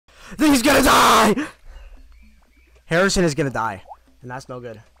He's gonna die! Harrison is gonna die. And that's no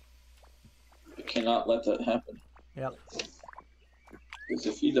good. I cannot let that happen. Yep. Because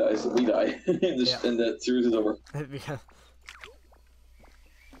if he dies, we die. And that series is over. Yeah.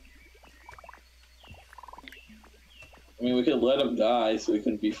 I mean, we could let him die so he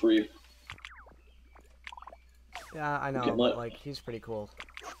can be free. Yeah, I know, but like, he's pretty cool.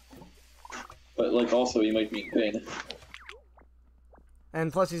 But like, also, he might be in pain.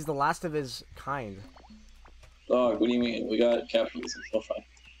 And plus, he's the last of his kind. Dog, what do you mean? We got capitalism, so fine.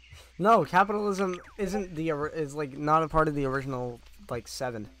 No, capitalism isn't is like not a part of the original like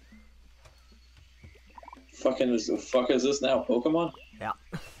 7. Fuck is this now? Pokemon? Yeah.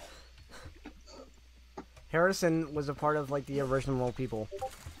 Harrison was a part of like the original people.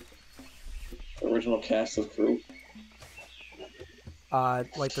 Original cast of crew?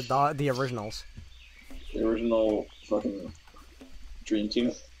 Like the originals. The original fucking Dream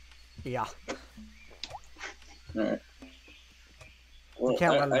Team? Yeah. Alright. Well,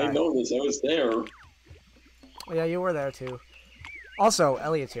 I know this. I was there. Yeah, you were there too. Also,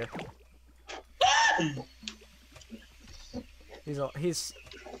 Elliot's here. He's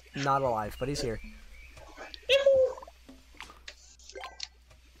not alive, but he's here.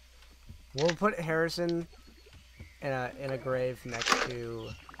 We'll put Harrison in a grave next to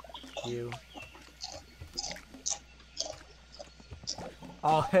you.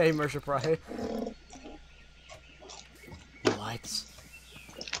 Oh, hey, Mercer Pry. What?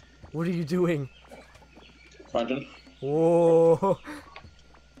 What are you doing? Crunching. Whoa.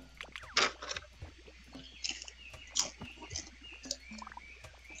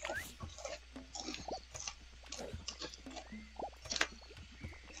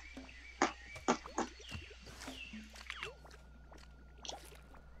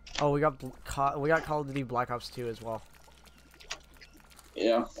 Oh, we got Call of Duty Black Ops 2 as well.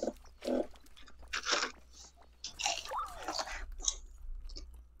 Yeah.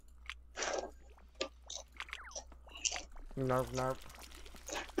 Narp, narp.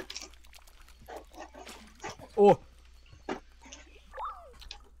 Oh!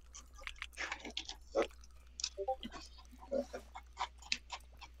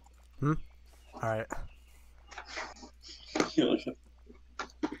 Alright.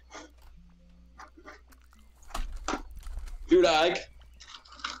 Dude, Ike.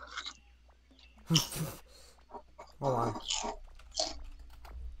 Hold on.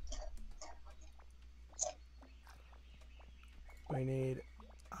 We need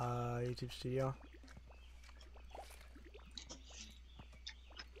YouTube Studio.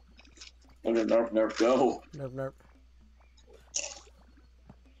 Okay, nerf, go. Nerp.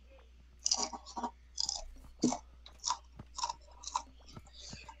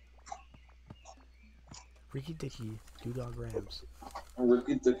 Ricky Dicky, Doodog Rams.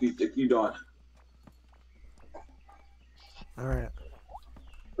 Ricky Dicky Don. Alright.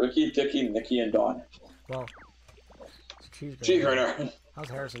 Ricky Dicky, Nicky, and Don. Well. Cheesegrater. How's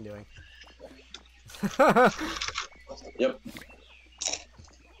Harrison doing? Yep.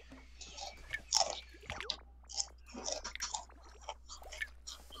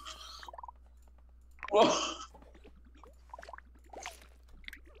 Whoa.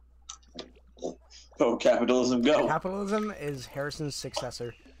 Oh, capitalism, go. Capitalism is Harrison's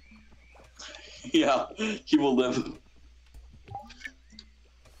successor. Yeah, he will live.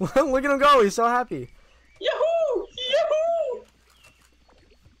 Look at him go, he's so happy. Yahoo! Yahoo!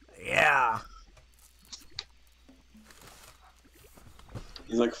 Yeah.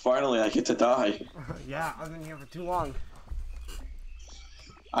 He's like, finally, I get to die. Yeah, I've been here for too long.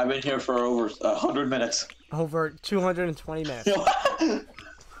 I've been here for over 100 minutes. Over 220 minutes.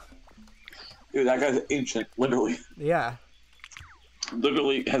 Dude, that guy's ancient, literally. Yeah.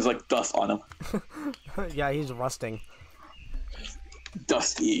 Literally has like dust on him. Yeah, he's rusting.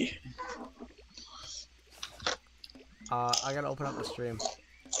 Dusty. I gotta open up the stream.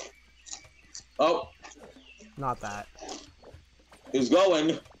 Oh. Not that. He's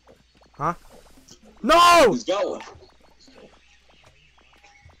going. Huh? No! He's going.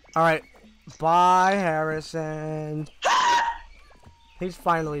 Alright. Bye, Harrison. He's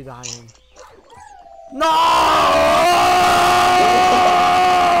finally dying. No!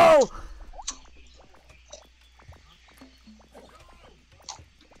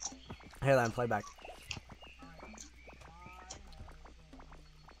 Hey, then, play back.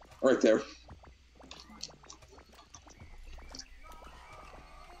 Right there.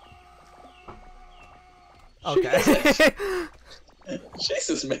 Okay.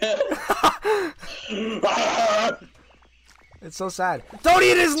 Jesus, man. It's so sad. Don't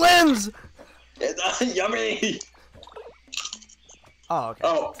eat his limbs! It's yummy. Oh, okay.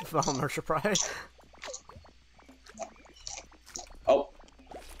 Oh. Mercer Pride. Oh.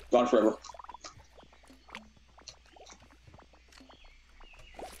 Gone forever.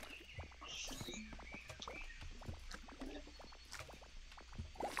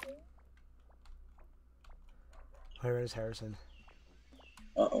 Where is Harrison?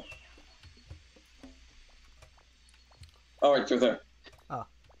 Uh-oh. Oh, right, through there. Oh.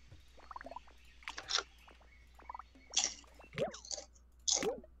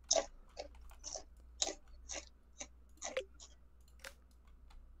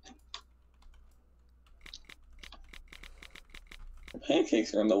 The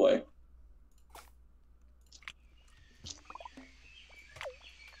pancakes are in the way.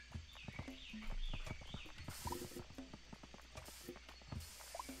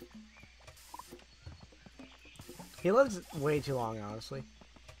 He lives way too long, honestly.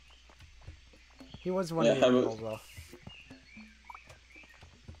 He was one of the originals, though.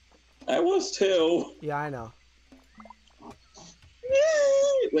 I was too. Yeah, I know.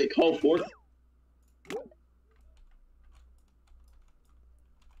 Wait, call forth.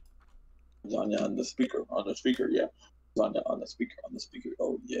 Lasagna on the speaker. On the speaker, yeah. Lasagna on the speaker. On the speaker.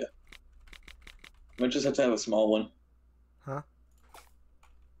 Oh yeah. I might just have to have a small one. Huh?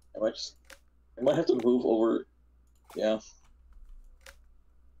 I might have to move over. Yeah.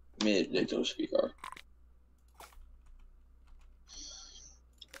 Mid-little speaker.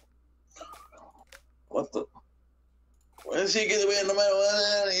 What the? Where is he getting away no matter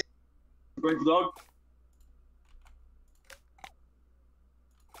what? Break the dog.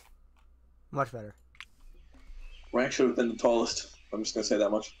 Much better. Rank should have been the tallest. I'm just gonna say that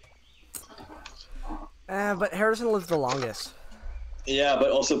much. But Harrison lives the longest. Yeah,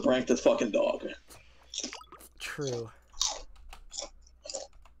 but also Brank the fucking dog. True.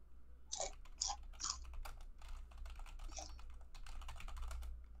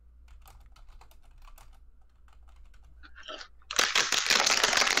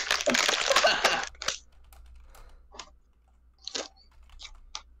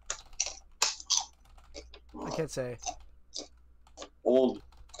 I can't say. Old.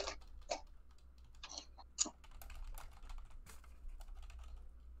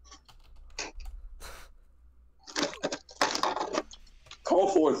 Call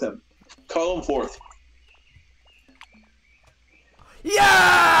forth him. Call him forth.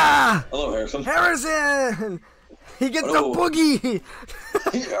 Yeah! Hello, Harrison. Harrison! He gets Hello. the boogie!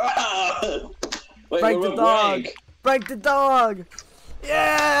 Wait, Break what the about dog! Brank? Break the dog!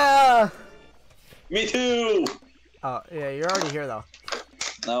 Yeah! Me too! Oh, yeah, you're already here, though.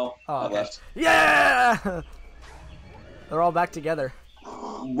 No, Oh, I okay. left. Yeah! They're all back together.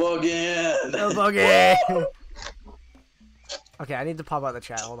 Buggin'! The boogie! Okay, I need to pop out the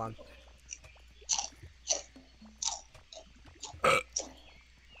chat. Hold on.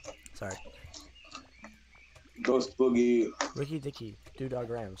 Sorry. Ghost Boogie. Ricky Dicky, Doodog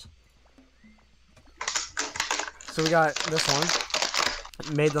Rams. So we got this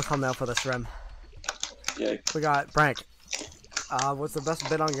one. Made the thumbnail for this rim. Yeah. We got Brank. What's the best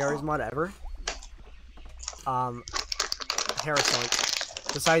bit on Gary's mod ever? Harrison.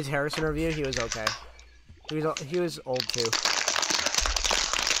 Besides Harrison review, he was okay. He was old too.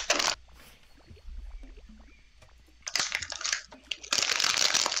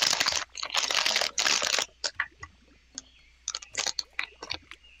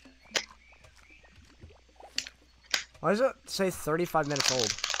 Why does it say 35 minutes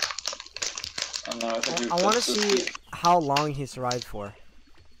old? I don't know, I think I want to see how long he survived for.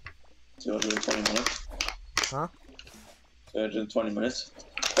 220 minutes. Huh? 220 minutes.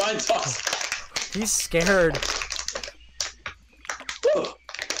 Fine, toss! He's scared. Woo!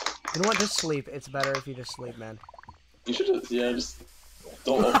 You know what? Just sleep. It's better if you just sleep, man. You should just, yeah, just...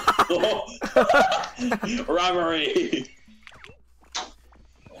 Don't. Robbery!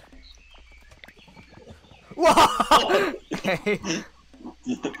 Whoa! Okay.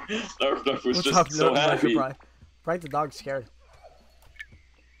 Nerf was What's just up, so Nerf? happy. Bright the dog's scared.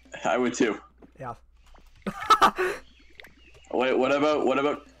 I would too. Yeah. Wait, what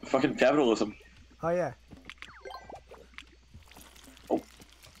about fucking capitalism? Oh yeah. Oh.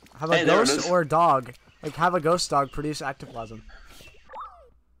 Have a Hey, there it ghost is. or a dog. Like, have a ghost dog produce ectoplasm.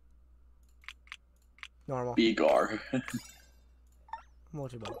 Normal. Begar.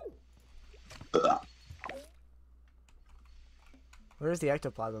 Multi-bug. Where's the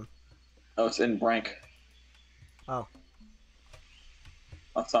ectoplasm? Oh, it's in Brank. Oh.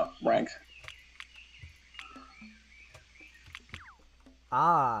 That's not Brank.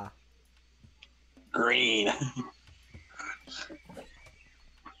 Ah. Green.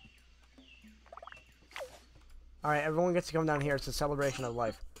 All right, everyone gets to come down here. It's a celebration of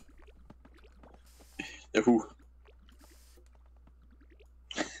life. Who?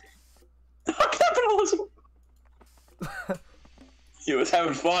 Capitalism. He was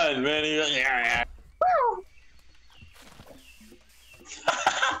having fun, man. He was, yeah.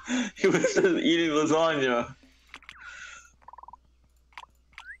 He was just eating lasagna.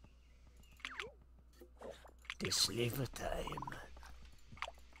 It's sleeper time.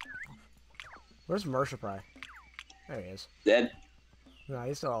 Where's Mershapry? There he is. Dead. No,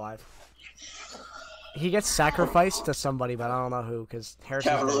 he's still alive. He gets sacrificed to somebody, but I don't know who, because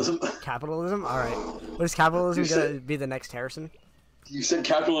Harrison. Capitalism. Capitalism? Alright. What is capitalism gonna be the next Harrison? You said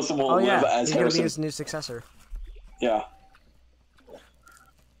capitalism will live as he's Harrison. Gonna be his new successor. Yeah.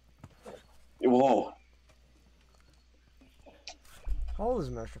 Whoa. How old is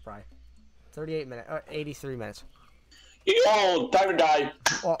Mershapry? 38 minutes. 83 minutes. Yo, time to die.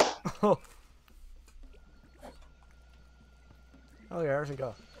 Oh, oh yeah, Harrison,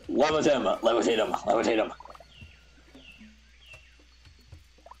 go. Levitate him, levitate him, levitate him.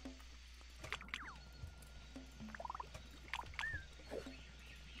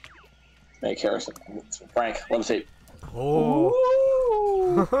 Make Harrison. Frank, levitate. Oh.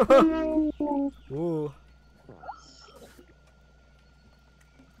 Ooh.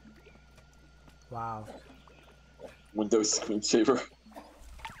 Wow. Windows screensaver.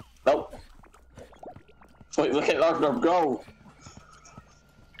 Nope. Wait, look at Arthur, go!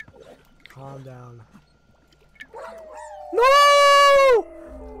 Calm down. No!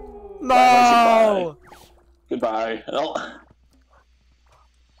 No! Goodbye. No.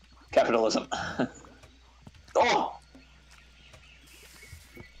 Capitalism. Oh!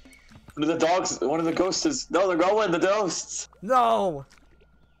 One of the dogs, one of the ghosts is... No, they're going, the ghosts! No!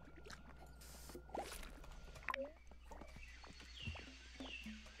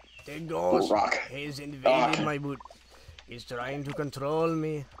 The ghost rock. has invaded my boot. He's trying to control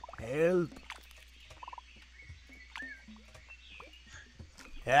me. Help.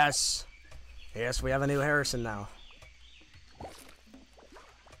 Yes. Yes, we have a new Harrison now.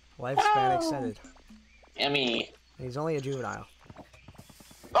 Lifespan extended. Emmy. He's only a juvenile.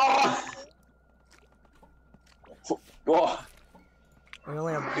 Oh! Oh! We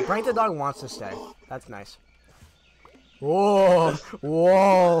only have... Frank the dog wants to stay. That's nice. Whoa!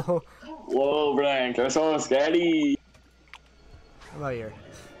 Whoa! Whoa, Frank, you're so scary! How about here?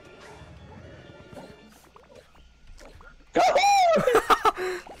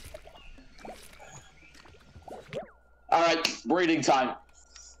 Alright, breeding time.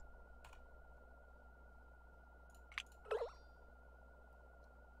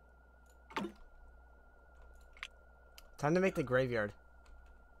 Time to make the graveyard.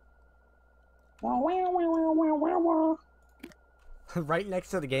 Right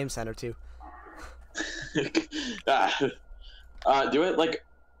next to the game center, too. Do it like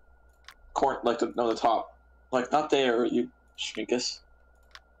like the top, like not there. You schminkus.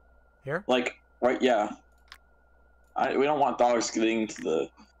 Here? Like right, yeah. We don't want dogs getting into the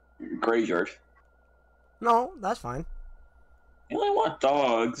graveyard. No, that's fine. We only want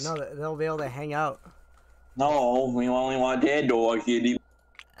dogs. No, they'll be able to hang out. No, we only want dead dogs.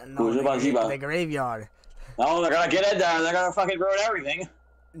 No, the graveyard. No, they're gonna get in there. They're gonna fucking ruin everything.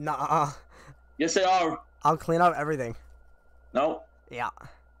 Nah. Yes, they are. I'll clean up everything. No. Yeah.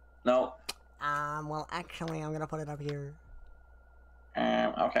 No. Well, actually, I'm gonna put it up here.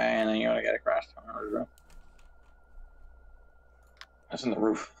 Okay, and then you gotta get across the room. That's in the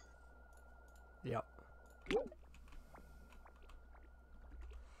roof. Yep.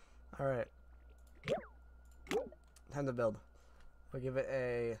 Alright. Time to build. We'll give it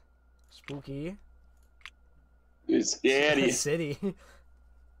a spooky... It's scary. city.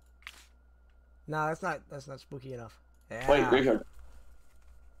 No, that's not spooky enough. Yeah. Wait, graveyard.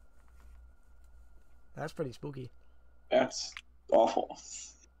 That's pretty spooky. That's awful.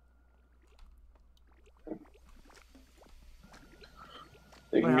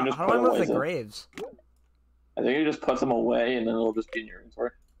 Wait, how do I move the graves? I think you just put them away and then it'll just be in your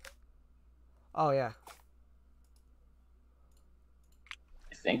inventory. Oh, yeah.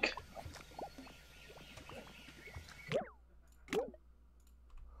 I think.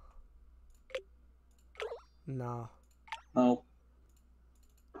 No. No.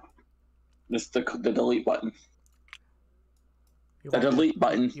 Just the delete button. The delete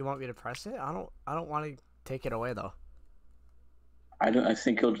button. You want me to press it? I don't want to take it away though. I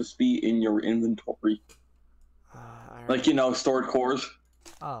think it'll just be in your inventory. Right. Like, you know, stored cores.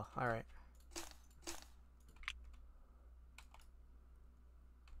 Oh, alright.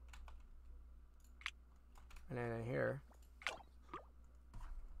 And then in here.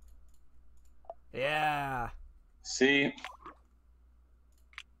 Yeah. See?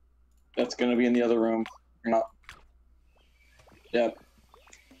 That's gonna be in the other room. You're not. Yep.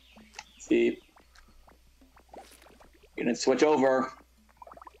 See? You didn't switch over.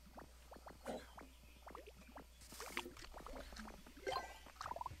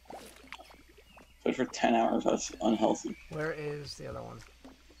 But for 10 hours, that's unhealthy. Where is the other one?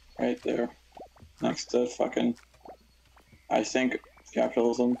 Right there. Next to fucking... I think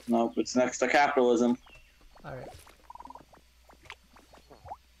capitalism. No, it's next to capitalism. Alright.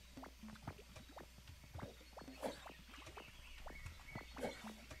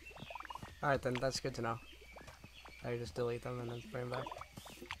 Alright then, that's good to know. I just delete them and then bring them back.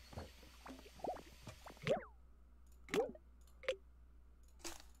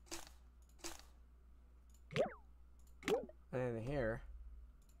 And in here...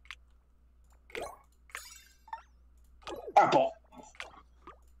 Apple!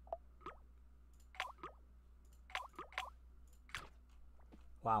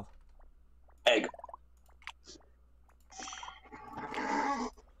 Wow. Egg.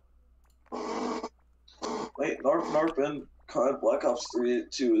 Wait, Narp and COD Black Ops 3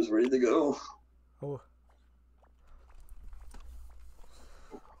 2 is ready to go. Oh.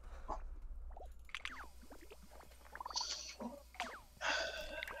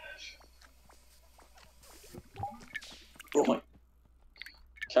 Oh my.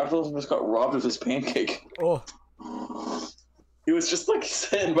 Capitalism just got robbed of his pancake. Oh. He was just like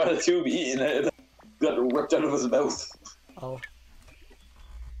sitting by the tube eating it. Got ripped out of his mouth. Oh.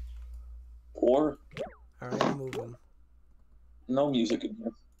 Or Alright, move them. no music in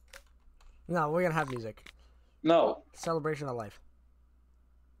here. No, we're gonna have music. No. Celebration of life.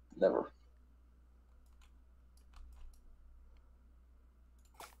 Never.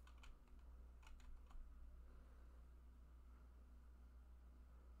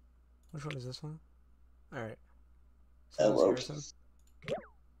 Which one is this one? Alright. Hello.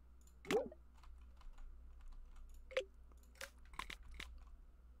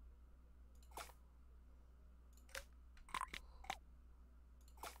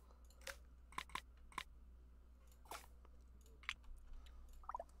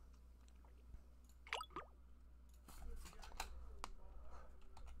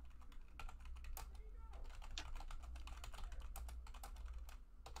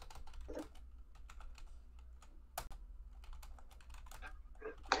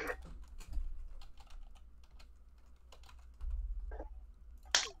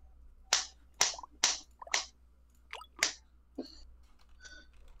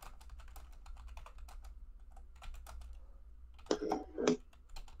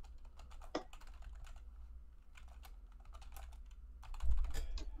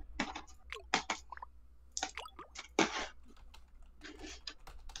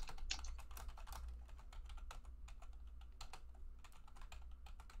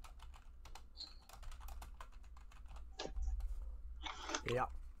 Yeah.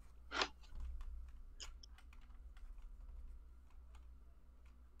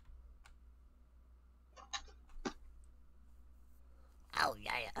 Oh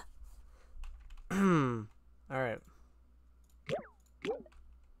yeah. Alright.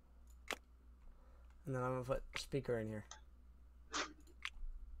 And then I'm gonna put a speaker in here.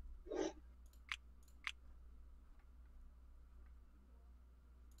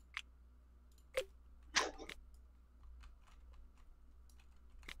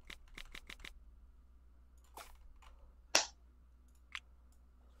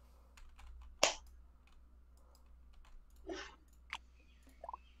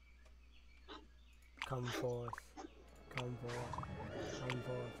 Come forth. Come forth. Come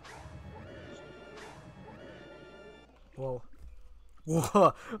forth. Whoa.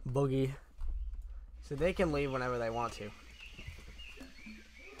 Whoa. Boogie. So they can leave whenever they want to.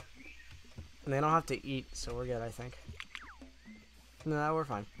 And they don't have to eat, so we're good, I think. No, we're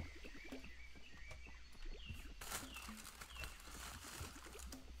fine.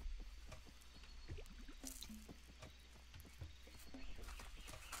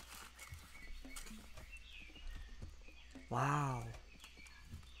 Wow.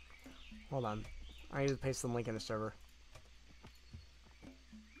 Hold on. I need to paste the link in the server.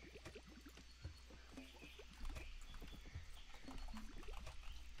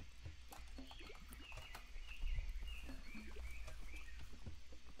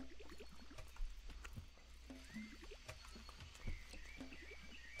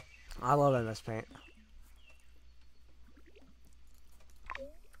 I love MS Paint.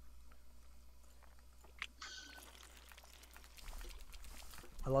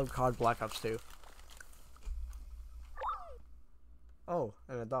 I love COD Black Ops 2. Oh,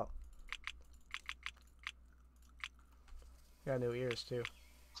 an adult. Got new ears too.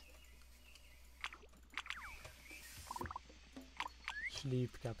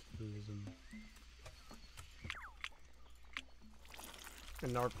 Sleep capitalism.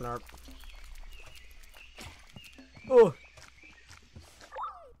 And narp narp. Oh!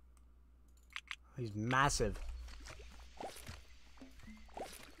 He's massive.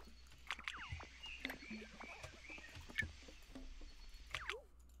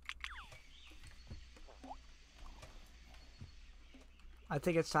 I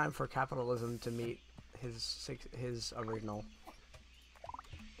think it's time for capitalism to meet his original.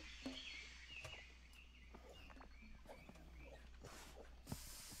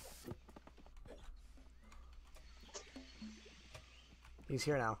 He's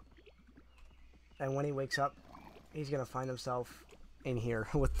here now. And when he wakes up, he's gonna find himself in here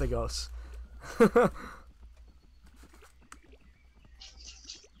with the ghosts.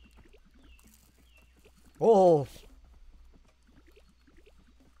 Oh!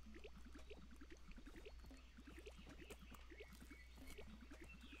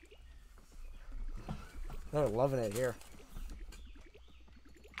 They're loving it here.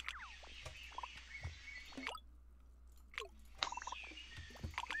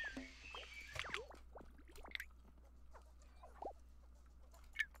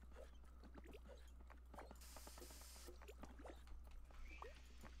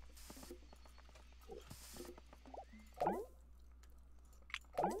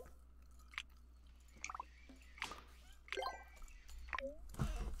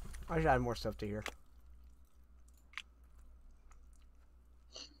 I should add more stuff to here.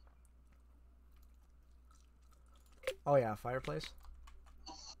 Oh yeah, fireplace.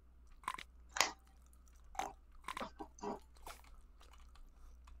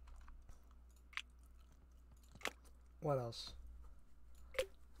 What else?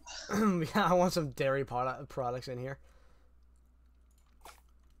 Yeah, I want some dairy products in here.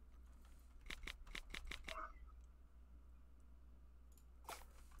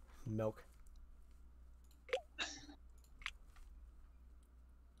 Milk.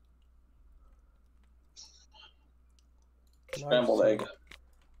 Scrambled egg.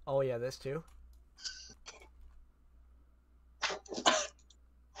 Oh yeah, this too.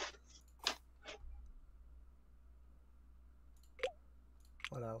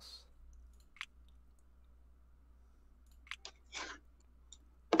 What else?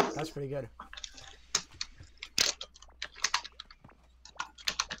 That's pretty good.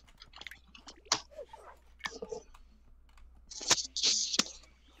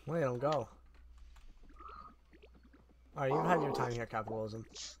 Wait, don't go. Alright, you've had your time here, capitalism.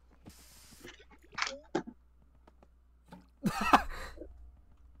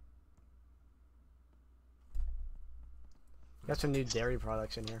 Got some new dairy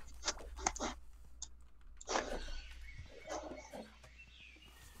products in here.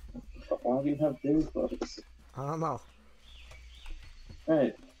 Why do you have dairy products? I don't know.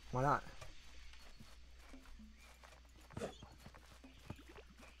 Right. Why not?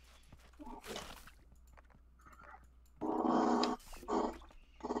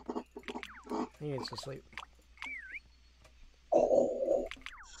 He needs to sleep. Oh.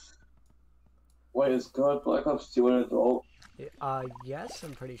 Wait, is God Black Ops 2 an adult? Yes,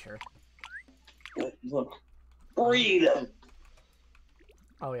 I'm pretty sure. Look. Breed!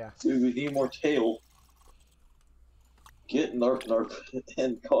 Oh yeah. Dude, we need more tail. Get Narp Narp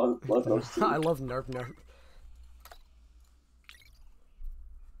and God Black Ops 2. I love Nerp Nerp.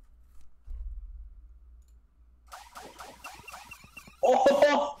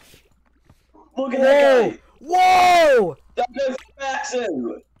 Oh! Look at that guy! Whoa! That guy's massive!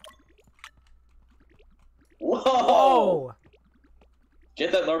 Whoa! Whoa!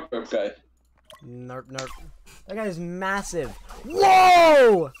 Get that Narp Narp guy. Nerp Nerp. That guy is massive.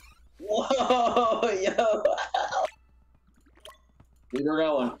 Whoa! Whoa! Yo! Leave her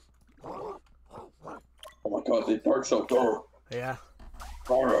going. Oh my god, they bark so good. Yeah.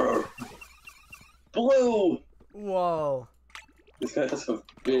 Blue! Whoa. This guy has some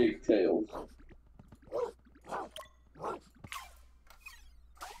big tails.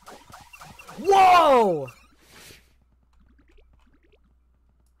 Whoa!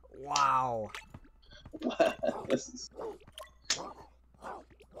 Wow. This is...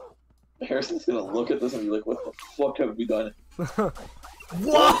 Harrison's gonna look at this and be like, what the fuck have we done?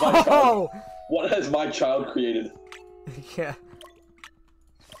 Whoa! What has my child created? Yeah.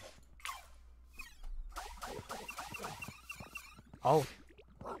 Oh.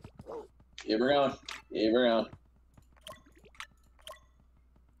 Keep her going. Keep her going.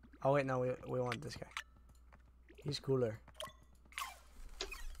 Oh wait, no, we want this guy. He's cooler.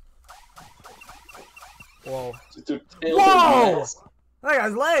 Whoa. Their tails are Whoa! massive. That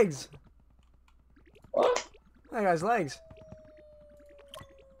guy's legs! What? That guy's legs.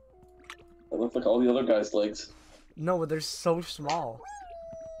 They look like all the other guys' legs. No, but they're so small.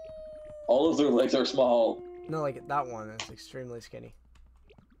 All of their legs are small. No, like that one is extremely skinny.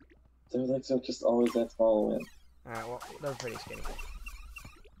 Their legs are just always that small, man. Alright, well, they're pretty skinny.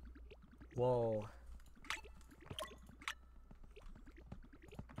 Whoa.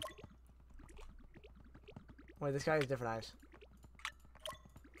 Wait, this guy has different eyes.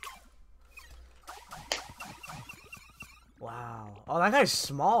 Wow. Oh, that guy's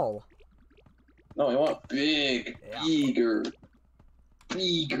small. No, I want big, Yeah. bigger.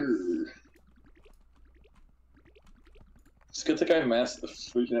 Just get the guy massive.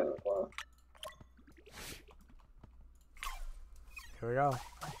 Freaking out. Wow. Here we go.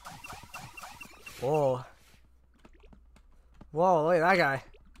 Whoa. Whoa, look at that guy.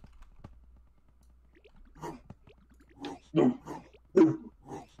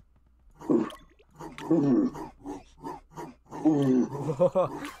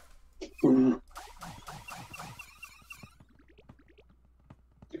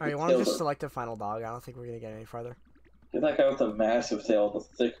 Alright, you want to just select a final dog? I don't think we're gonna get any farther. Get that guy with the massive tail, the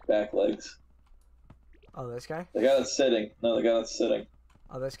thick back legs. Oh, this guy? The guy that's sitting. No, the guy that's sitting.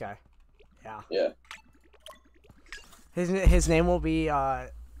 Oh, this guy. Yeah. Yeah. His name will be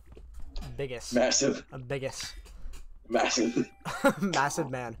Biggest. Massive. Biggest. Massive. Massive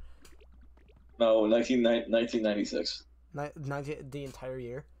man. No, 1996. The entire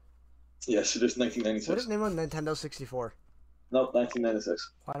year. Yes, it is 1996. What is the name of Nintendo 64? Nope,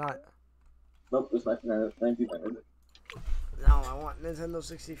 1996. Why not? Nope, it's 1996. No, I want Nintendo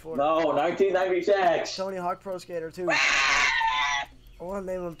 64. No, 1996! Tony Hawk Pro Skater 2. I want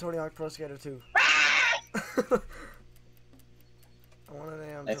to name him Tony Hawk Pro Skater 2. I want to name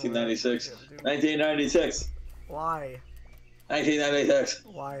him 1996. Tony Hawk Pro Skater 2. 1996. Why? 1996.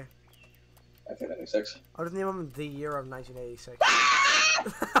 Why? 1996. I'll just name him the year of 1986.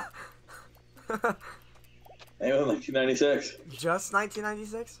 Name of 1996. Just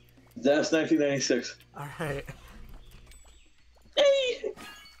 1996? That's 1996. Alright. Hey!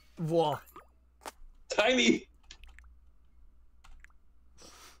 Whoa. Tiny!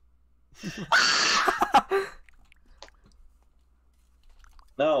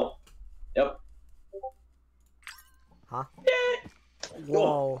 No. Yep. Huh? Yeah.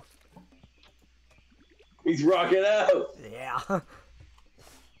 Whoa. He's rocking out! Yeah.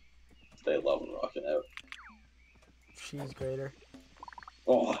 They love rocking out. Cheese grater.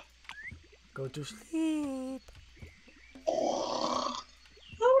 Oh. Go to sleep.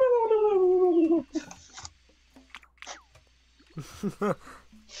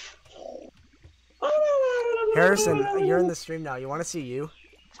 Harrison, you're in the stream now. You want to see you?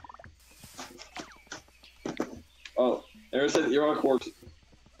 Oh, Harrison, you're on course.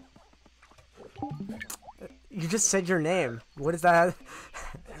 You just said your name. What is that?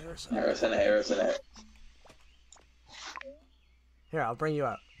 Harrison. Harrison. Here, I'll bring you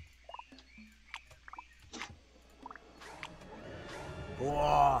up.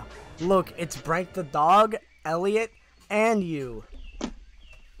 Whoa. Look, it's Brank the dog, Elliot, and you.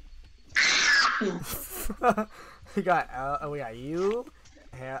 we got you,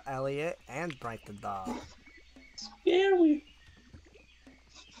 Elliot, and Brank the dog. Scary.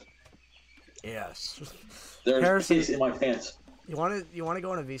 Yes. There's Harrison, piece in my pants. You want to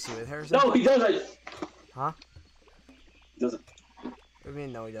go on a VC with Harrison? No, he doesn't. Huh? He doesn't. What do you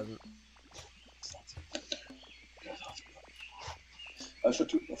mean, no, he doesn't?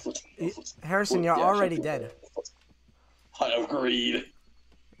 Harrison, you're already dead. Pot of greed.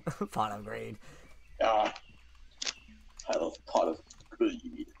 Pot of greed. Yeah. I love pot of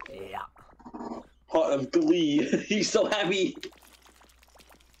greed. Yeah. Pot of glee. He's so happy.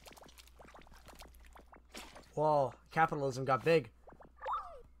 Whoa, capitalism got big.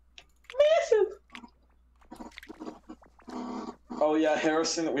 Massive. Oh yeah,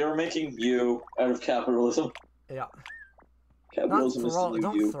 Harrison, we were making you out of capitalism. Yeah. Capitalism is the new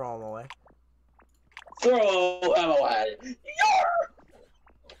don't you. throw him away. Throw him away. Yarr!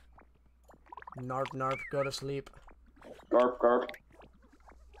 Narp, narp, go to sleep. Garp, garp.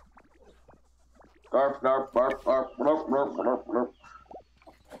 Garp, narp, barp, barp, narp, narp, narp, narp.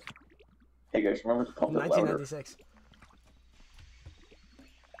 Hey guys, remember to pump it louder. 1996.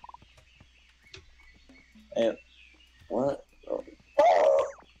 And what? Oh.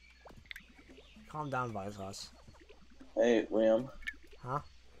 Calm down, Vizos. Hey, Liam. Huh?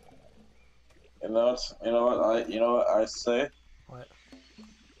 You know what I say? What?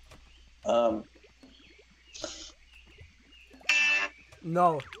 No.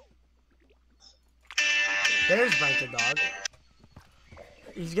 No. There's Frank the dog.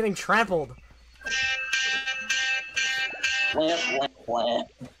 He's getting trampled.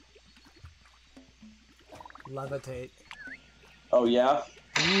 Levitate. Oh, yeah?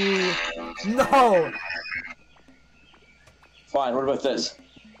 Ooh. No! Fine, what about this?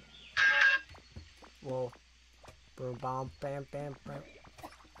 Whoa. Boom, bam, bam, bam, bam.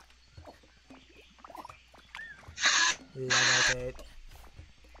 Levitate.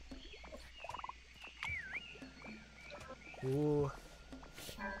 Ooh.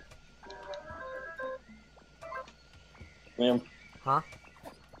 Liam. Huh?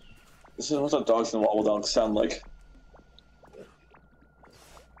 This is what the dogs and wobbledogs sound like.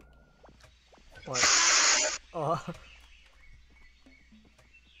 What? Oh.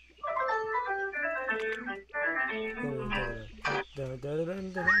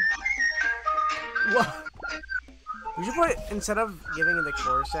 What? We should put, instead of giving the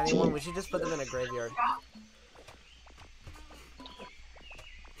chorus to anyone, we should just put them in a graveyard.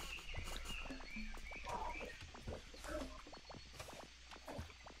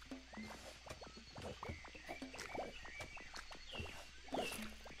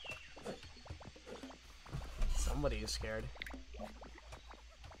 Somebody is scared.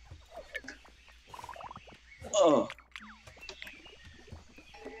 Oh.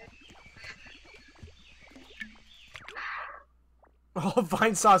 Oh,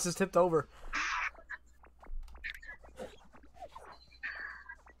 Vine Sauce is tipped over.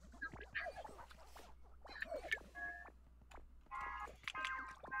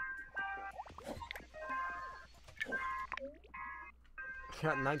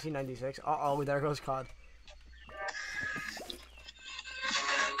 Got 1996. Uh-oh, there goes COD.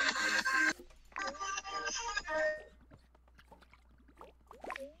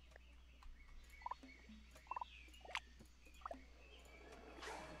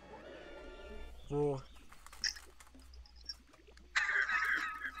 Ooh.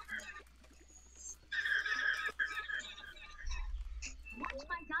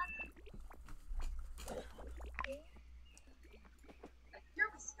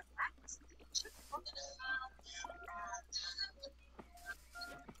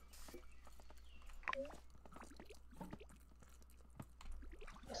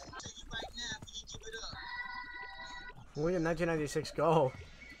 Look at 1996 go.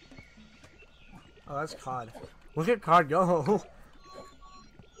 Oh, that's COD. Look at COD go.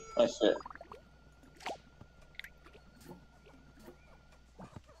 That's it.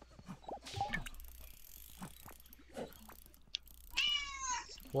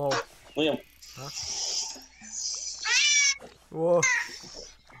 Whoa. Liam. Huh? Whoa.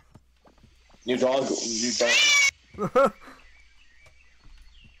 New dog. New dog.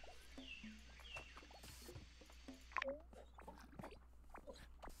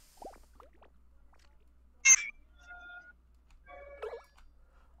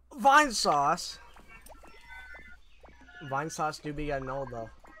 Vine Sauce. Vine Sauce do be getting old though.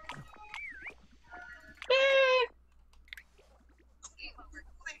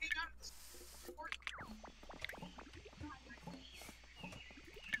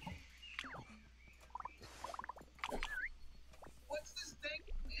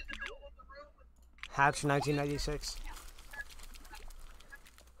 Hatch 1996.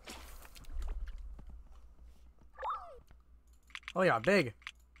 Oh yeah, big.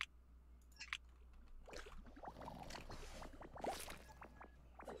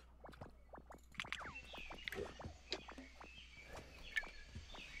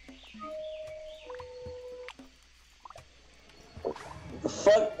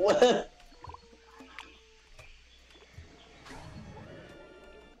 Fuck, what?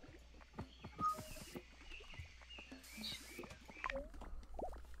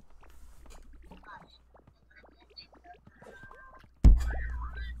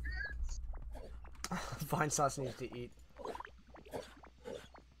 Vine Sauce needs to eat.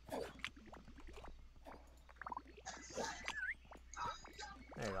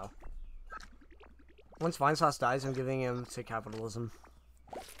 There you go. Once Vine Sauce dies, I'm giving him to capitalism.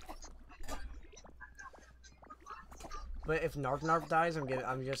 But if Narp Narp dies,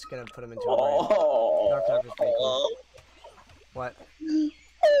 I'm just gonna put him into a grave. Narp Narp is pretty cool. What?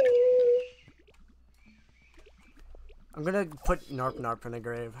 I'm gonna put Narp Narp in a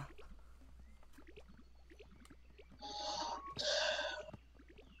grave.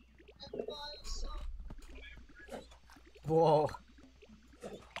 Whoa.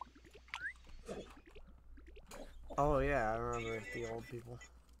 Oh yeah, I remember the old people.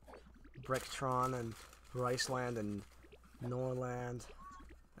 Bricktron and Riceland and Norland.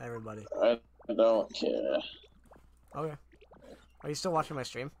 Everybody. I don't care. Okay. Are you still watching my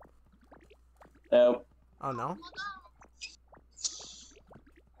stream? Nope. Oh no?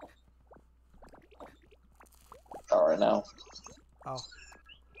 All right now. Oh.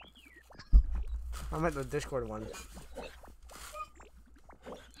 I'm at the Discord one.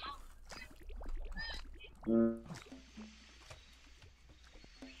 Mm.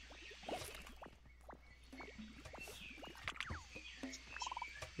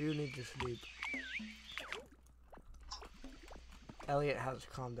 You need to sleep. Elliot has to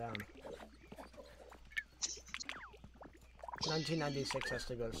calm down. 1996 has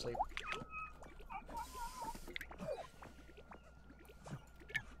to go to sleep.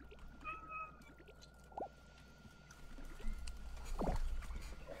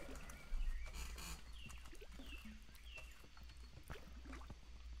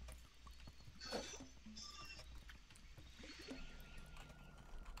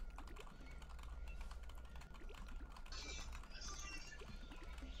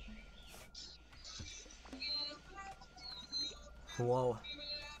 Whoa.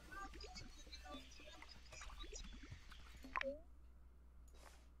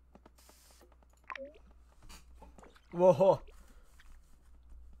 Whoa.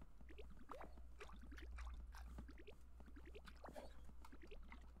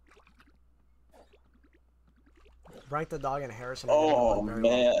 Rank the dog and Harrison. Oh man.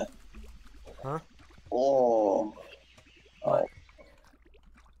 Well. Huh? Oh. What?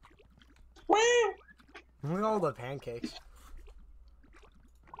 Oh. Look at all the pancakes.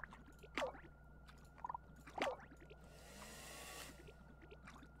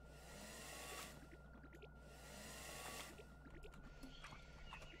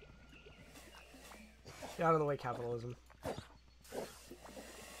 Get out of the way, capitalism.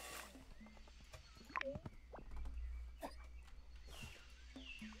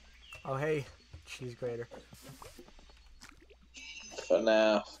 Oh hey, cheese grater.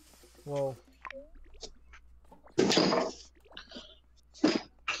 FNAF. Whoa.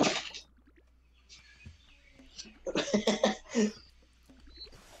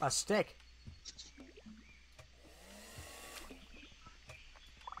 A stick.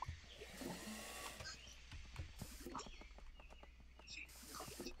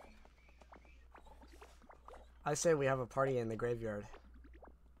 I say we have a party in the graveyard.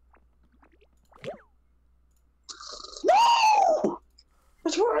 No!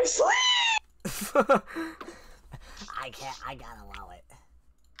 That's where I sleep! I gotta allow it.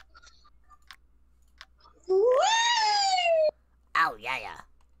 Oh, yeah.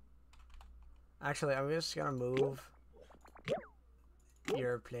 Actually, I'm just gonna move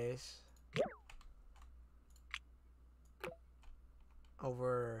your place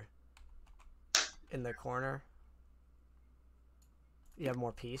over in the corner. You have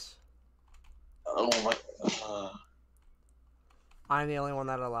more peace. Oh my. I'm the only one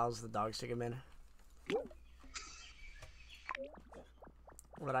that allows the dogs to come in.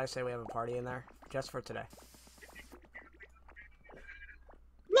 But I say we have a party in there just for today.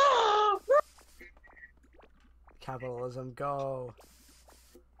 No! Capitalism, go.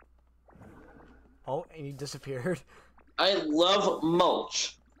 Oh, and you disappeared. I love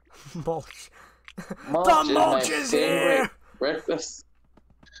mulch. Mulch. Mulch The mulch is here! Breakfast.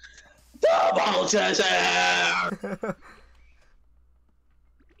 The mulch is here!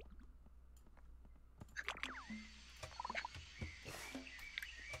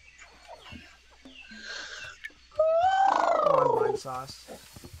 Come on, Vine Sauce.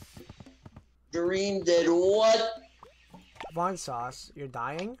 Dream did what? Vine Sauce, you're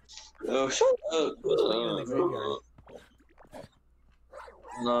dying? Oh, shut up. Let's put you in the graveyard.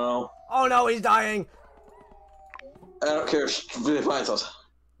 No. Oh no, he's dying! I don't care. Fine sauce.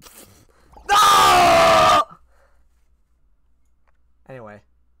 No! Anyway.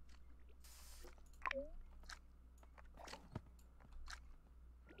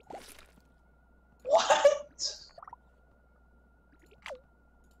 What?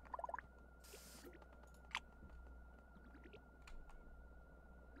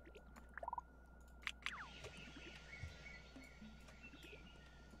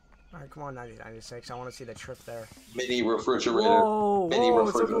 Alright, come on, 1996. I want to see the trip there. Mini refrigerator. Whoa, Mini whoa,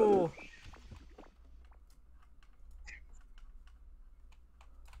 it's so refrigerator. cool.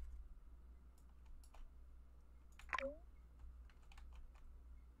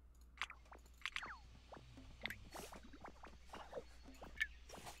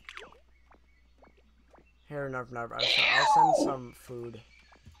 Here, Nerf. I'll send some food.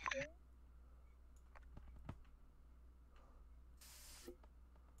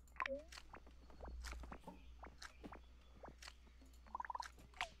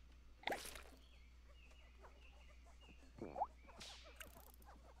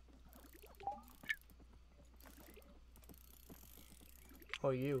 Oh,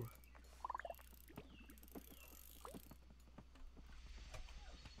 you.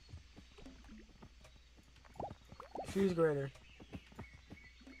 Cheese grater.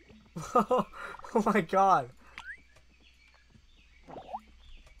 Oh my god.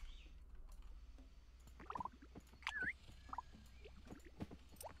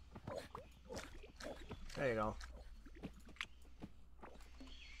 There you go.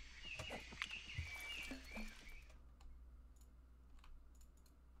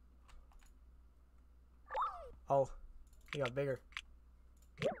 Oh, he got bigger.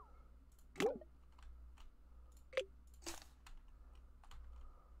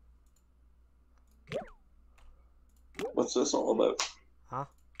 What's this all about? Huh?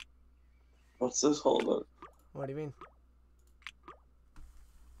 What's this all about? What do you mean?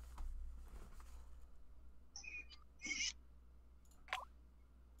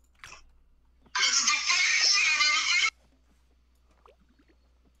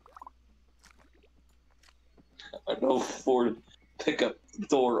 I know Ford pickup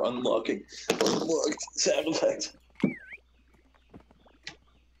door unlocking or unlocked sound effect.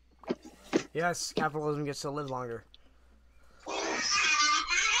 Yes, capitalism gets to live longer.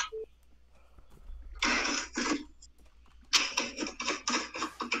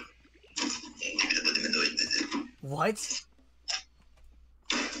 What?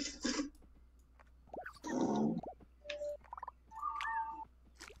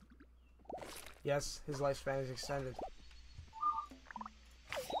 Yes, his lifespan is extended.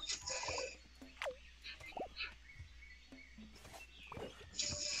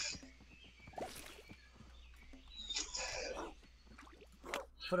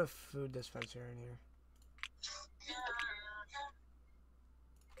 Put a food dispenser in here.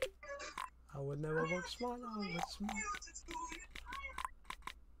 I would never work smart, I would smart.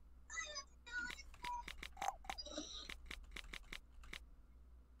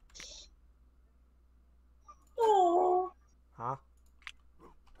 Huh?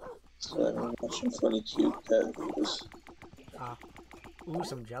 So I'm watching funny cute cat videos. Ah. Ooh,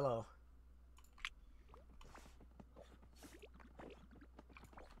 some jello.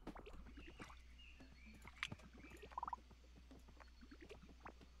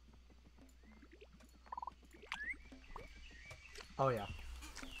 Oh yeah.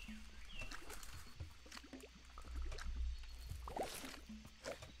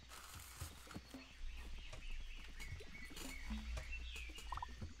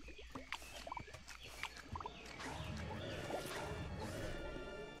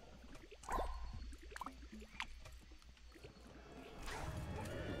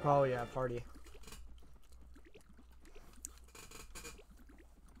 Oh yeah, party.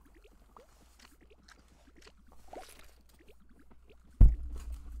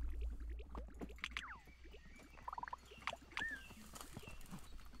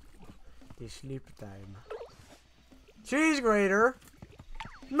 The sleep time. Cheese grater!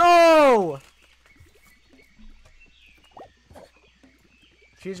 No!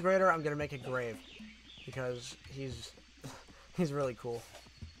 Cheese grater, I'm gonna make a grave. Because he's he's really cool.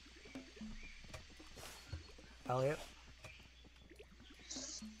 Elliot?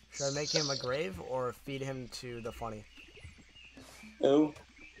 Should I make him a grave or feed him to the funny? Oh,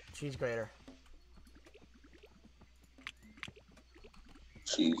 Cheese grater.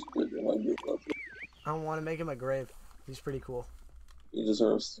 she's good. It might be lovely. I don't want to make him a grave. He's pretty cool. He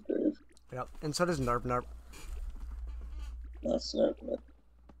deserves the grave. Yep. And so does Narp Narp. That's not good.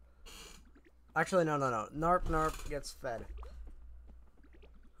 Actually, no. Narp Narp gets fed.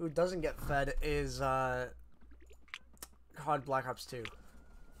 Who doesn't get fed is COD Black Ops 2.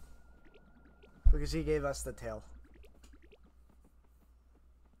 Because he gave us the tail.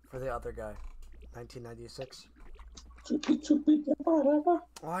 For the other guy. 1996. Oh,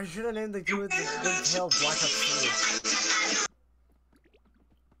 I should have named the tail Black Ops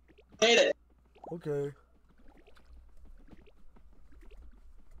 3. Hate it. Okay.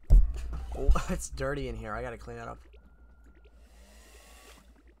 Oh, it's dirty in here. I gotta clean that up.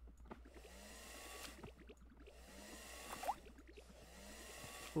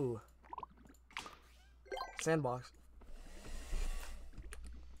 Ooh. Sandbox.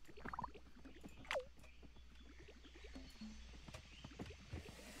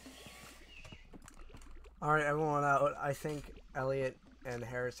 Alright, everyone out. I think Elliot and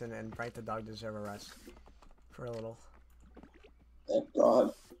Harrison and Bright the dog deserve a rest. For a little. Thank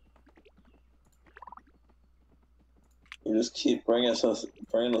God. You just keep bringing us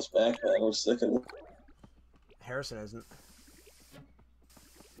back, man. We're sick of it. Harrison isn't.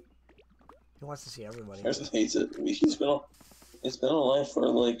 He wants to see everybody. Harrison hates it. He's been alive for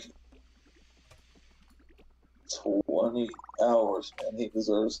like 20 hours, man. He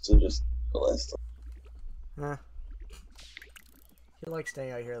deserves to just rest. Huh. He likes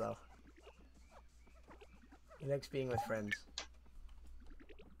staying out here, though. He likes being with friends.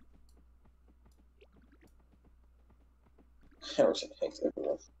 Harrison hates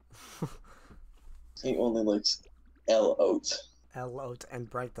everyone. He only likes L Oat. L Oat and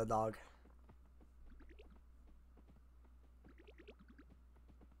Bright the dog.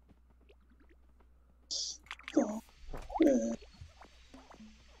 Oh, man.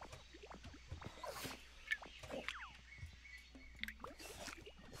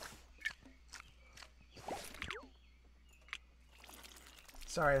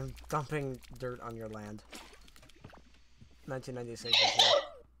 Sorry, I'm dumping dirt on your land. 1996 is here.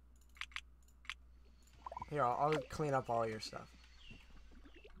 Here, I'll clean up all your stuff.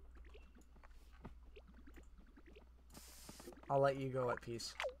 I'll let you go at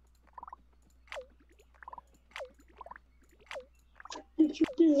peace.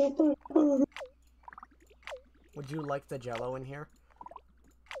 Would you like the jello in here?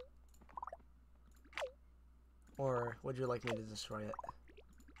 Or would you like me to destroy it?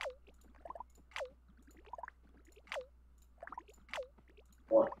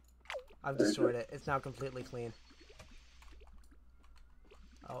 What? I've destroyed it. It's now completely clean.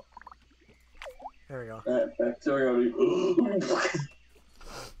 Oh. There we go. Alright, back to reality.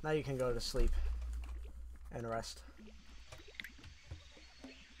 Now you can go to sleep and rest.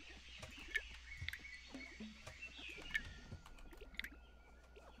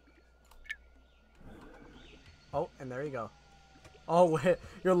 Oh, and there you go. Oh, wait,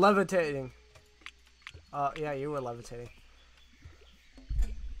 you're levitating. Yeah, you were levitating.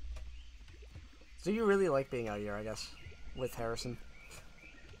 So you really like being out here, I guess, with Harrison.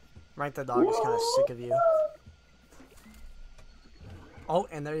 Right, the dog is kind of sick of you. Oh,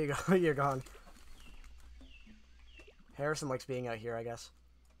 and there you go. You're gone. Harrison likes being out here, I guess.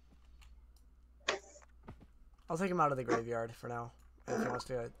 I'll take him out of the graveyard for now. And if he wants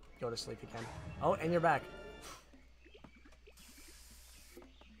to go to sleep, he can. Oh, and you're back.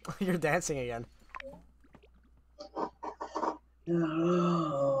 You're dancing again.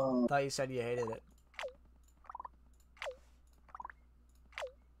 No. Thought you said you hated it.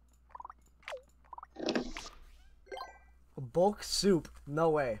 Bulk soup? No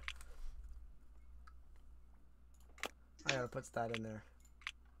way. I gotta put that in there.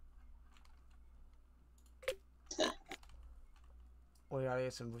 We gotta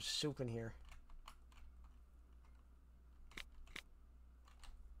get some soup in here.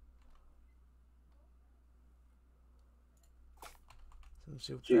 Some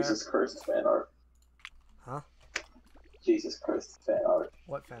soup. Jesus Christ, fan art. Huh? Jesus Christ, fan art.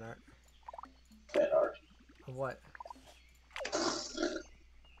 What fan art? Fan art. Of what?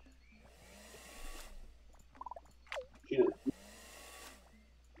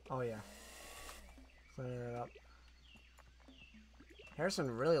 Oh yeah. Cleaning it up. Harrison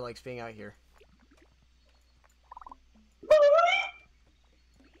really likes being out here.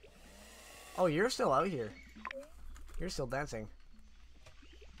 Oh, you're still out here. You're still dancing.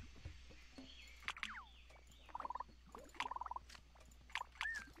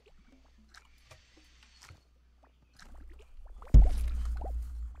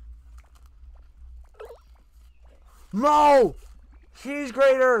 No! Cheese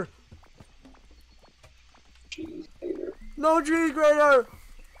grater! Cheese grater. No cheese grater!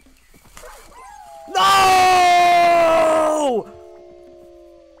 No!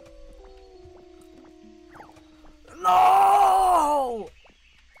 No!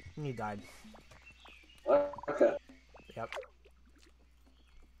 And he died. Okay. Yep.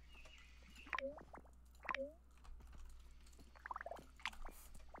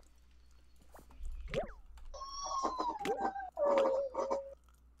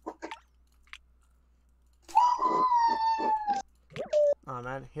 Oh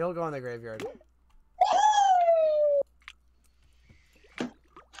man, he'll go in the graveyard.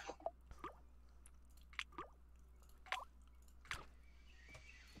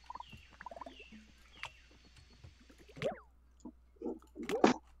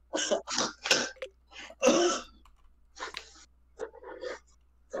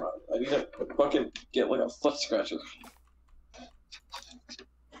 I need to fucking get like a foot scratcher.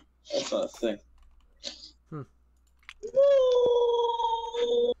 That's not a thing.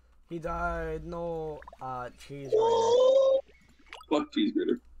 He died. No, cheese grater. Fuck cheese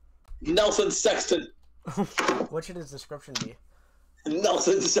grater. Nelson Sexton. What should his description be?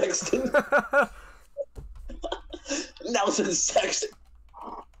 Nelson Sexton. Nelson Sexton.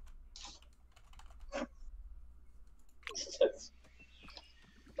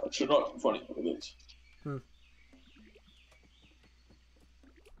 That should not be funny. It is.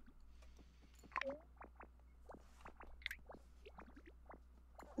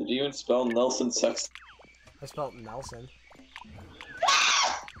 do you even spell Nelson sex? I spelled Nelson.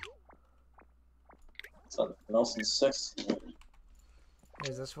 It's not Nelson sex.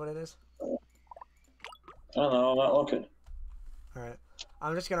 Is this what it is? I don't know, I'm not looking. Alright.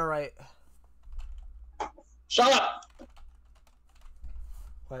 I'm just gonna write... Shut up!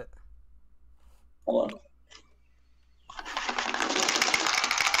 What? Hold on.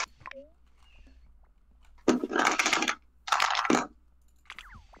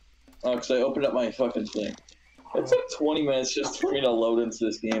 Oh, because I opened up my fucking thing. It took 20 minutes just for me to load into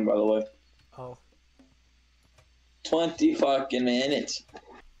this game, by the way. Oh. 20 fucking minutes.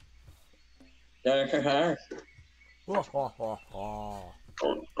 Oh, oh, oh, oh.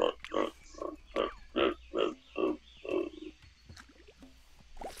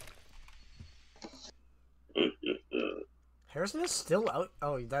 Harrison is still out.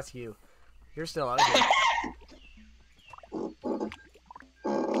 Oh, that's you. You're still out here.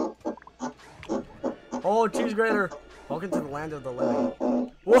 Oh, cheese grater. Welcome to the land of the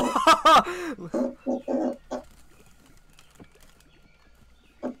living. Whoa!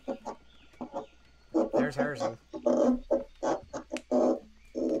 There's Harrison.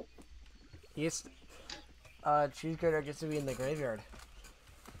 He's cheese grater gets to be in the graveyard.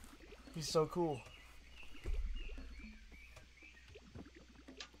 He's so cool.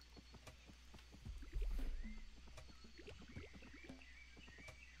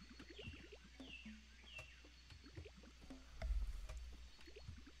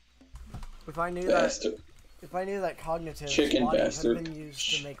 If I knew that cognitive Chicken body bastard. had been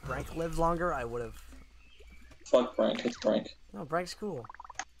used to make Brank live longer, I would have. Fuck Brank, it's Brank. No, Brank's cool.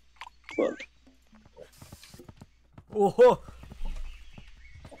 Fuck. Oh,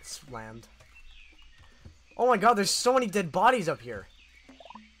 slammed. Oh my god, there's so many dead bodies up here.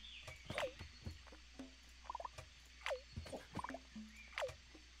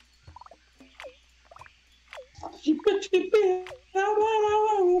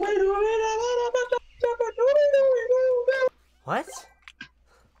 What?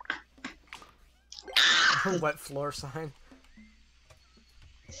 Wet floor sign.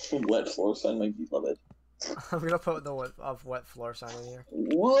 Wet floor sign, make you love it. I'm gonna put the wet floor sign in here.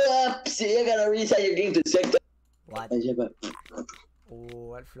 Whoops! You gotta reset your game to sector. What? Ooh,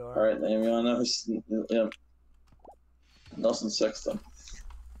 wet floor. Alright, then you wanna know. Yeah. Nelson Sexton.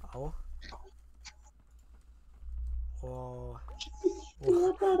 Oh. Whoa.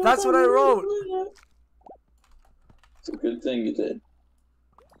 Whoa. That's what I wrote! It's a good thing you did.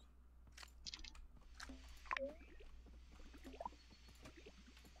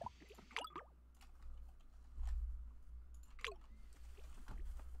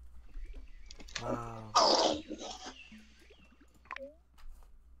 Wow.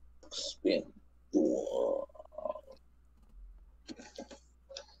 Spin. Whoa.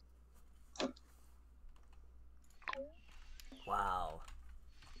 Wow.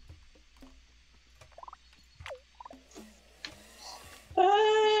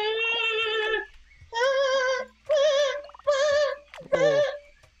 Oh,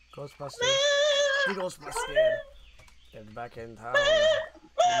 Ghostbusters. The Ghostbusters. Get back in town.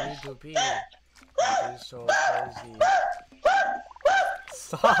 You need to pee. It is so crazy.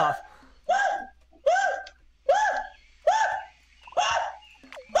 Stop.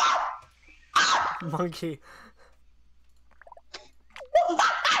 Monkey.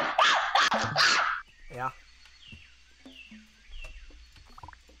 Yeah.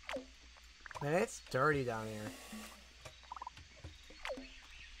 Man, it's dirty down here.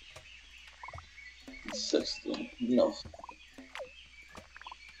 16. No.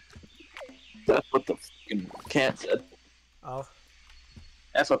 That's what the fucking cat said. Oh.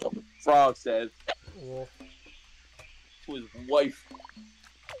 That's what the frog said Well. to his wife.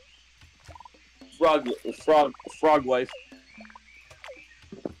 Frog wife.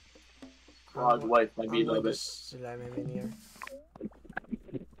 Frog wife might be a little bit. Slime him in here.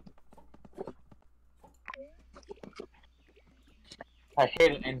 I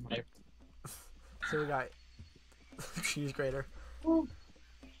hate it anyway. So we got cheese grater.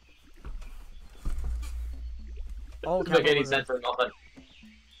 Oh, Doesn't make any sense for nothing.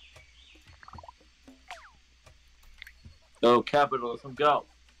 Go capitalism, go.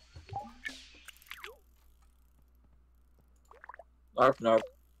 Narp narp.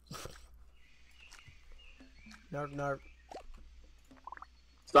 Narp narp.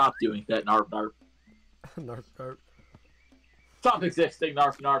 Stop doing that, narp narp. Narp narp. Stop existing,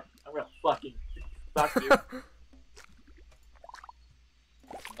 narp narp. I'm gonna fucking fuck you.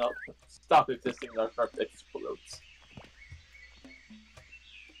 No, stop existing, narp narp explodes.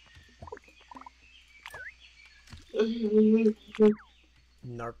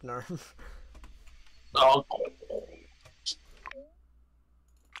 Narp narp. Oh.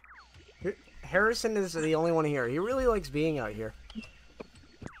 Harrison is the only one here. He really likes being out here.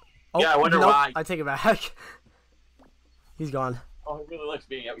 Oh, Yeah, I wonder why. I take it back. He's gone. Oh, he really likes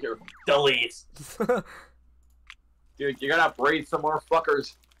being out here. Delete. Dude, you gotta breed some more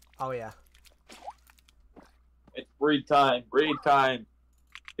fuckers. Oh, yeah. It's breed time. Breed time.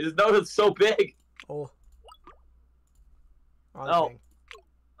 His nose is so big. Oh. No.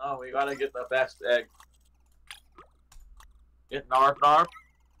 Oh, we gotta get the best egg. Get Narp Narp.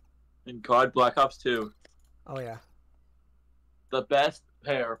 And COD Black Ops 2. Oh, yeah. The best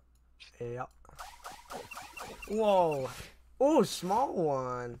pair. Yep. Whoa. Oh, small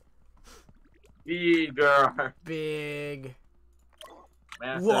one. Eager. Big.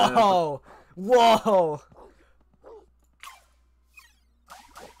 Massive. Whoa. Whoa.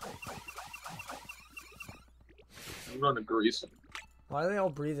 I'm gonna grease him. Why do they all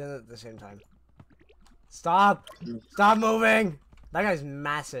breathe in at the same time? Stop. Stop moving. That guy's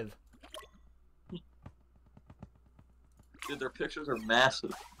massive. Dude, their pictures are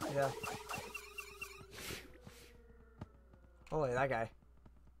massive. Yeah. Oh, wait, that guy.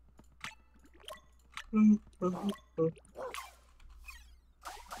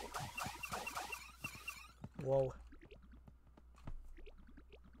 Whoa.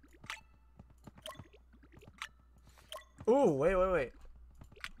 Ooh, wait.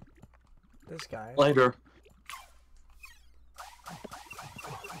 This guy. Later.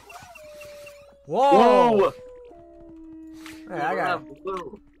 Whoa! Whoa! Hey, that guy.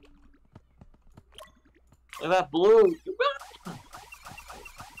 Blue. Look at that blue.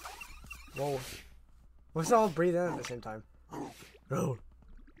 Whoa. Let's all breathe in at the same time. Oh.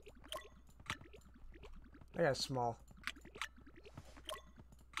 That guy's small.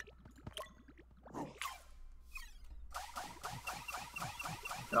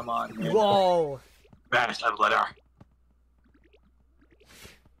 Come on, man. Whoa! Massive litter.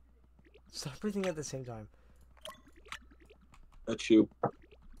 Stop breathing at the same time. That's you.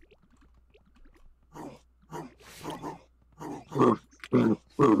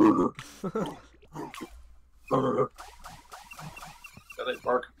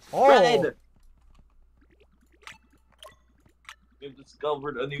 Bark. Oh! Red! We've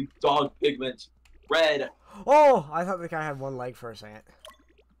discovered a new dog pigment. Red. Oh! I thought the guy had one leg for a second.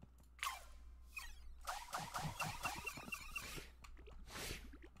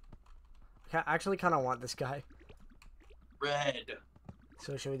 I actually kind of want this guy. Red.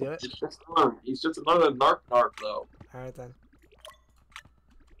 So should we do it? He's just another narc though. Alright then.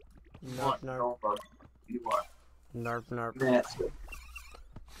 Narp narp. You are. Narp. Nasty.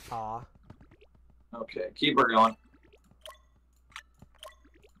 Aw. Okay, keep her going.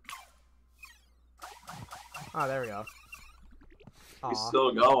 Oh, there we go. He's Aw.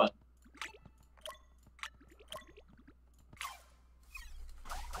 still going.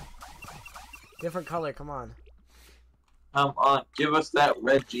 Different color, come on. Come on, give us that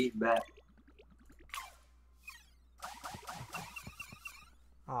red gene back.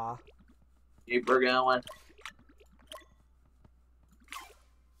 Aw. Keep her going.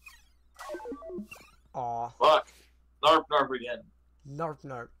 Aw. Fuck. Narp again.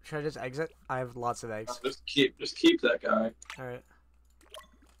 Narp. Should I just exit? I have lots of eggs. Just keep that guy. Alright.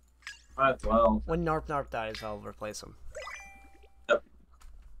 Might as well. When Narp dies, I'll replace him. Yep.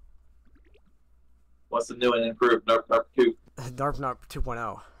 What's the new and improved Narp 2? Narp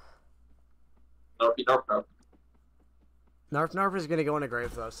 2.0. Narp. Narp is gonna go in a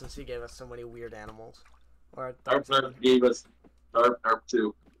grave though, since he gave us so many weird animals. Or Narp gave us Narp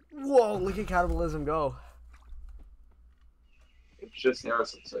 2. Whoa, look at cannibalism go. It's just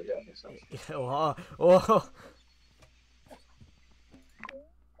Harrison, so yeah, makes sense. Whoa.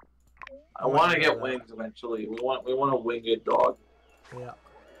 I want to get wings eventually. We want a winged dog. Yeah.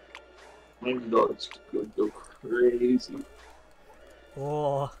 Winged dogs could go crazy.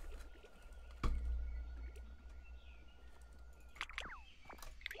 Whoa.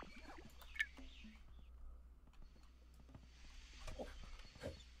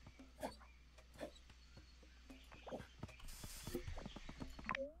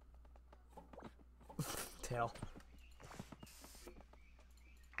 Tail.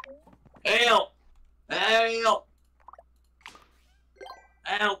 Help! Help!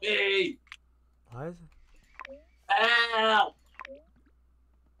 Help me! What? Help!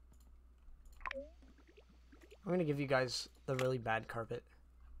 I'm gonna give you guys the really bad carpet.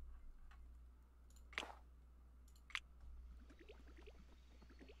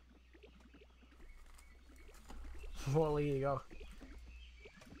 Well, look at you go.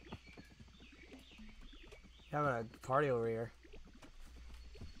 Having a party over here.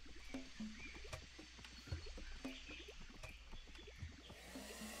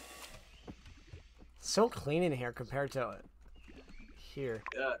 so clean in here compared to here.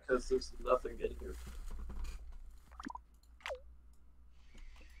 Yeah, because there's nothing in here.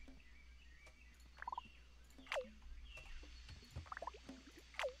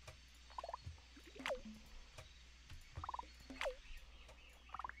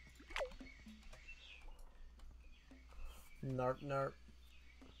 Narp, narp.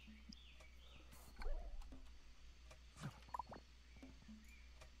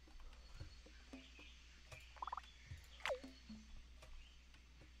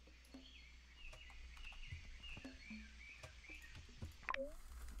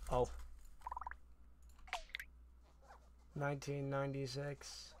 Oh.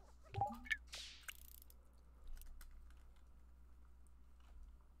 1996.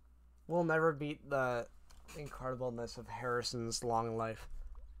 We'll never beat the incredibleness of Harrison's long life.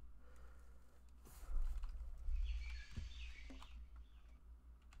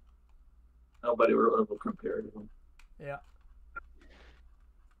 Nobody will ever compare to him. Yeah.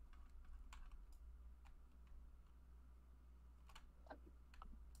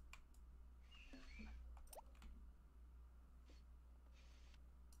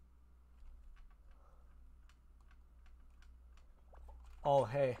 Oh,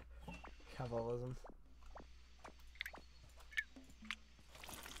 hey. Capitalism.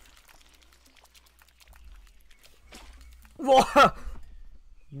 Whoa!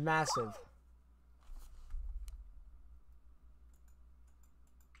 Massive.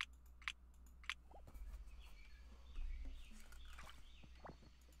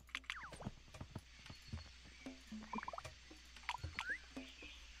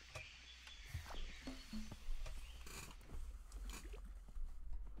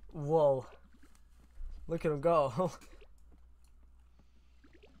 Whoa. Look at him go.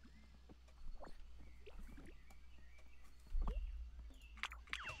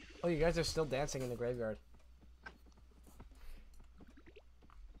 Oh, you guys are still dancing in the graveyard.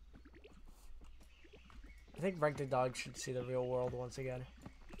 I think Rank the Dog should see the real world once again.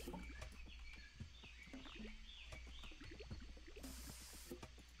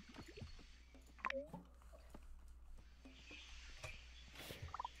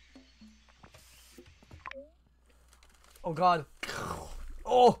 Oh god.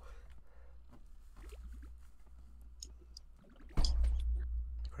 Oh!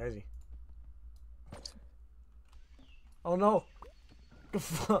 Crazy. Oh no!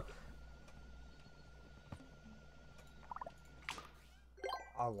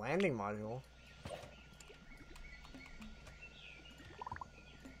 A landing module?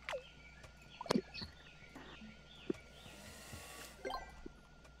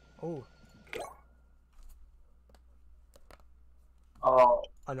 Oh. Oh.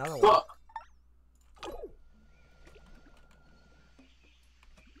 Another one. Fuck.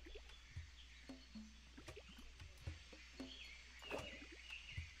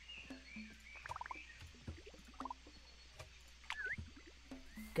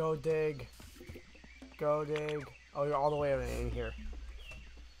 Go dig. Go dig. Oh, you're all the way in here.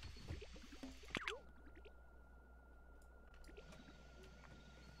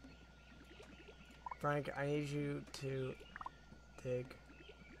 Frank, I need you to dig.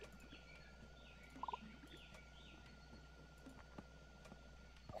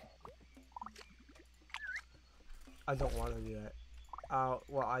 I don't want to do that.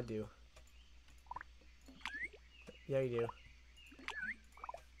 Well, I do. Yeah, you do.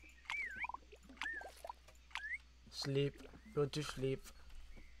 Sleep. Go to sleep.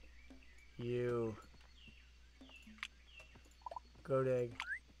 You. Go dig.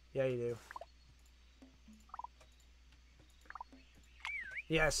 Yeah, you do.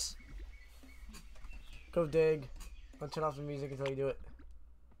 Yes. Go dig. Don't turn off the music until you do it.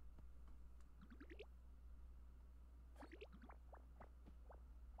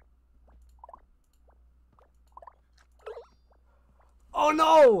 Oh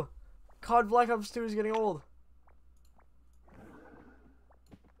no! COD Black Ops 2 is getting old.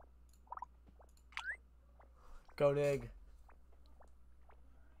 Go dig.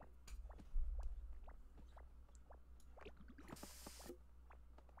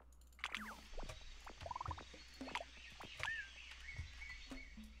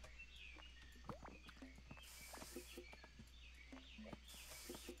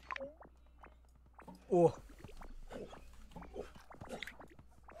 Oh.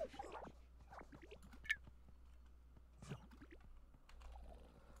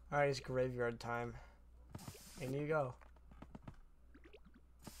 Alright, it's graveyard time. In you go.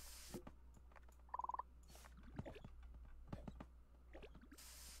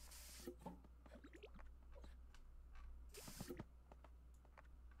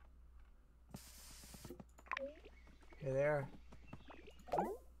 You there?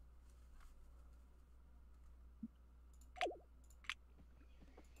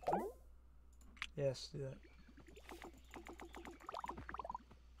 Yes, do that.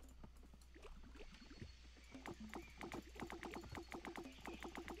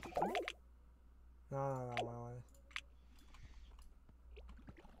 No.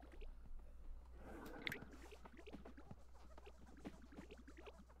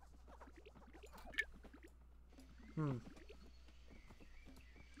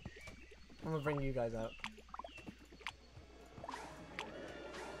 I'm gonna bring you guys out.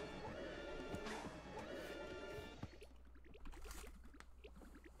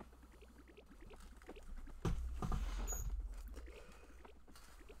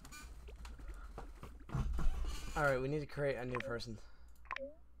 Alright, we need to create a new person.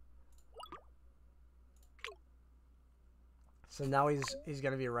 So now he's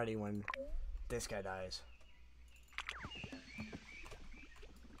gonna be ready when this guy dies.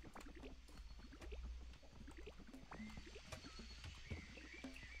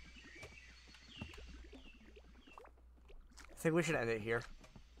 I think we should end it here.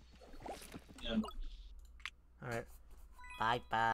 Yeah. Alright. Bye bye.